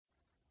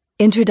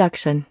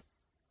Introduction.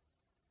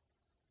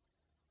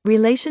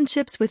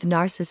 Relationships with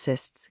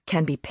narcissists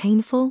can be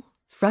painful,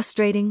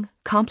 frustrating,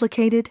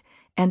 complicated,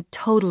 and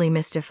totally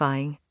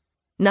mystifying.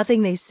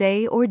 Nothing they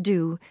say or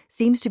do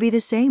seems to be the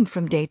same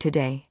from day to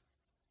day.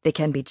 They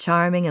can be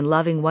charming and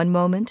loving one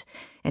moment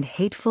and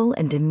hateful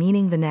and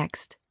demeaning the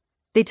next.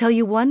 They tell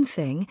you one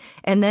thing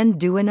and then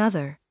do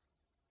another.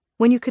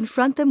 When you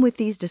confront them with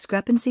these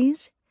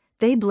discrepancies,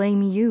 they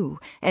blame you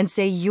and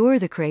say you're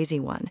the crazy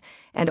one,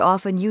 and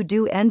often you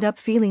do end up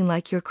feeling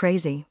like you're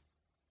crazy.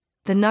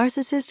 The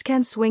narcissist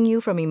can swing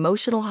you from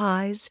emotional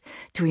highs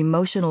to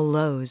emotional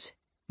lows.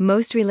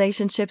 Most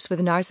relationships with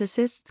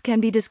narcissists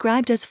can be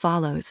described as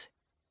follows.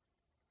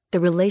 The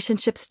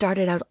relationship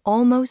started out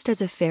almost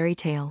as a fairy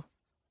tale.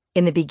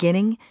 In the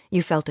beginning,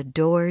 you felt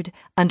adored,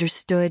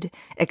 understood,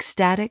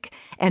 ecstatic,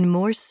 and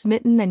more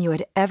smitten than you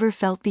had ever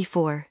felt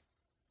before.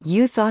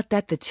 You thought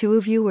that the two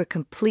of you were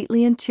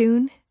completely in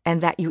tune and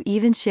that you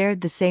even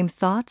shared the same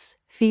thoughts,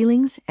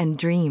 feelings, and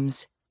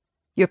dreams.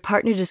 Your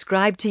partner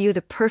described to you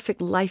the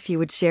perfect life you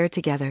would share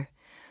together,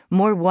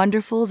 more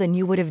wonderful than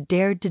you would have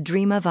dared to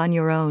dream of on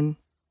your own.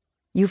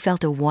 You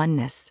felt a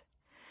oneness.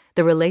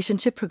 The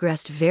relationship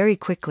progressed very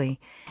quickly,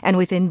 and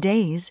within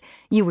days,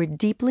 you were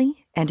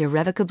deeply and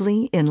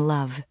irrevocably in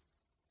love.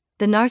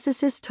 The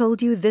narcissist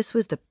told you this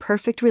was the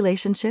perfect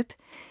relationship,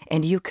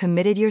 and you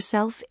committed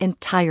yourself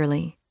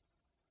entirely.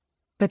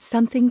 But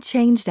something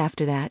changed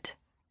after that.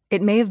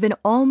 It may have been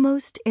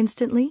almost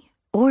instantly,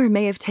 or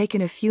may have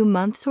taken a few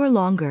months or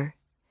longer.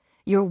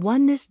 Your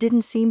oneness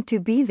didn't seem to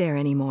be there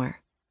anymore.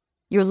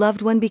 Your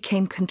loved one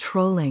became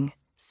controlling,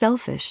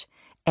 selfish,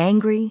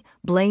 angry,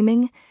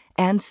 blaming,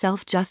 and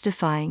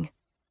self-justifying.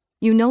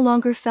 You no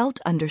longer felt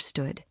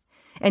understood,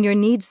 and your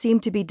needs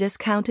seemed to be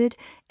discounted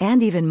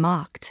and even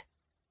mocked.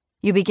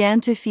 You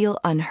began to feel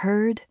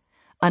unheard,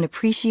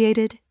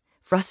 unappreciated,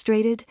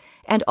 frustrated,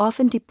 and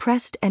often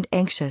depressed and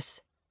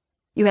anxious.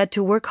 You had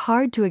to work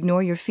hard to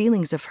ignore your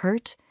feelings of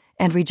hurt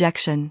and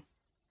rejection.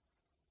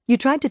 You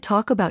tried to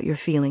talk about your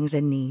feelings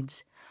and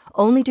needs,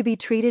 only to be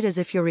treated as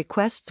if your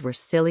requests were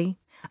silly,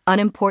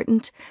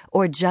 unimportant,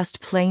 or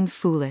just plain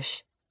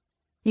foolish.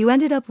 You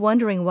ended up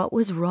wondering what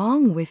was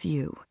wrong with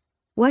you.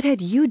 What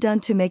had you done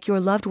to make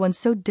your loved one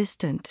so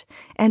distant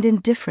and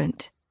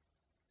indifferent?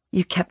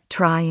 You kept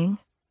trying.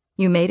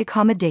 You made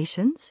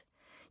accommodations.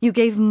 You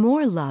gave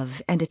more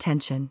love and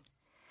attention.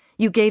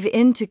 You gave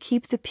in to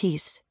keep the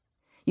peace.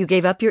 You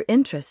gave up your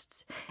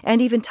interests and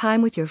even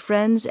time with your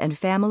friends and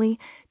family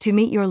to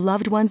meet your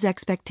loved one's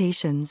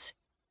expectations.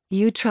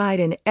 You tried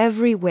in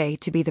every way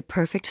to be the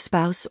perfect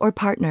spouse or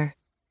partner,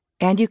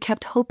 and you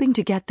kept hoping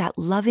to get that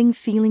loving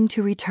feeling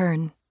to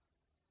return.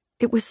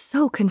 It was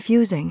so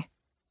confusing.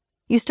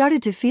 You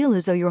started to feel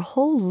as though your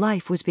whole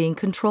life was being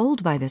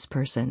controlled by this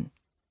person.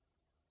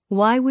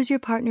 Why was your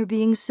partner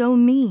being so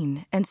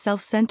mean and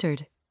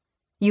self-centered?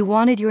 You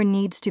wanted your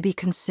needs to be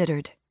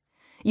considered.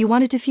 You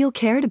wanted to feel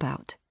cared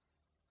about.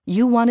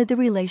 You wanted the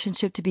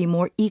relationship to be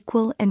more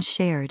equal and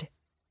shared.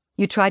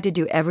 You tried to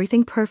do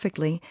everything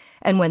perfectly,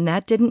 and when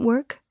that didn't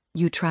work,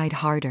 you tried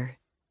harder.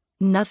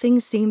 Nothing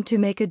seemed to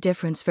make a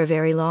difference for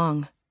very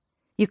long.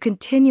 You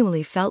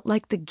continually felt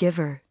like the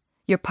giver,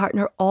 your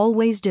partner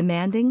always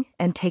demanding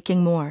and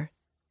taking more.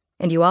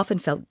 And you often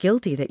felt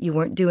guilty that you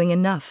weren't doing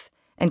enough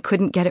and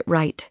couldn't get it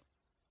right.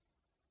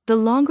 The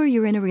longer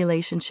you're in a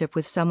relationship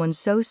with someone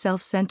so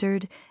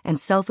self-centered and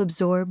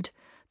self-absorbed,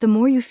 the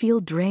more you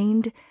feel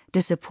drained,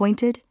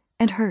 disappointed,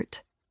 and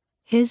hurt.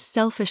 His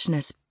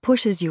selfishness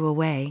pushes you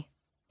away,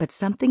 but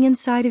something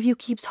inside of you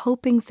keeps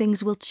hoping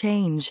things will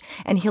change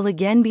and he'll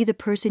again be the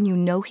person you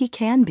know he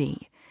can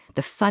be,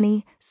 the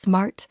funny,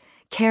 smart,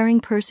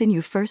 caring person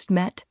you first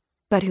met,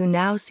 but who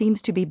now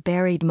seems to be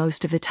buried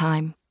most of the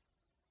time.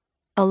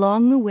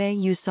 Along the way,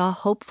 you saw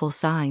hopeful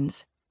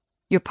signs.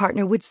 Your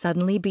partner would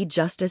suddenly be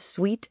just as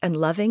sweet and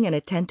loving and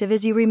attentive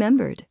as you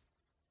remembered.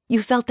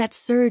 You felt that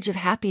surge of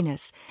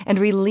happiness and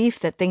relief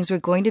that things were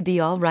going to be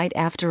all right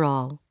after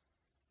all.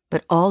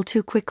 But all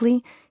too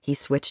quickly, he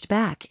switched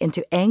back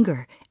into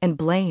anger and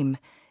blame,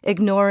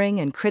 ignoring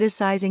and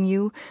criticizing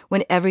you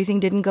when everything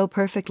didn't go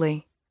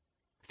perfectly.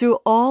 Through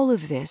all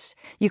of this,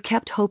 you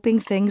kept hoping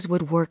things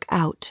would work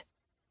out.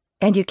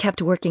 And you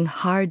kept working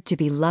hard to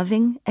be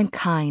loving and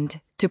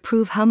kind to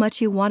prove how much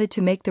you wanted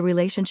to make the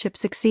relationship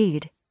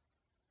succeed.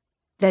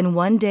 Then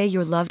one day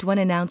your loved one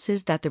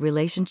announces that the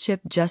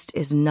relationship just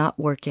is not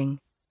working.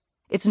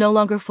 It's no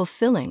longer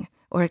fulfilling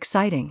or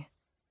exciting.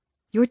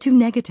 You're too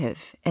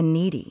negative and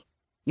needy.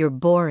 You're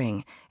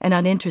boring and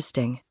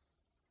uninteresting.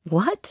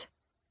 What?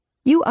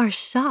 You are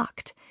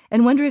shocked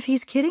and wonder if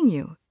he's kidding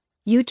you.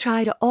 You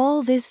tried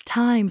all this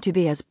time to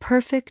be as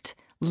perfect,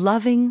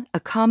 loving,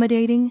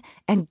 accommodating,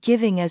 and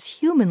giving as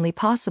humanly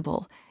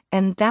possible,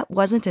 and that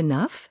wasn't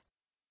enough?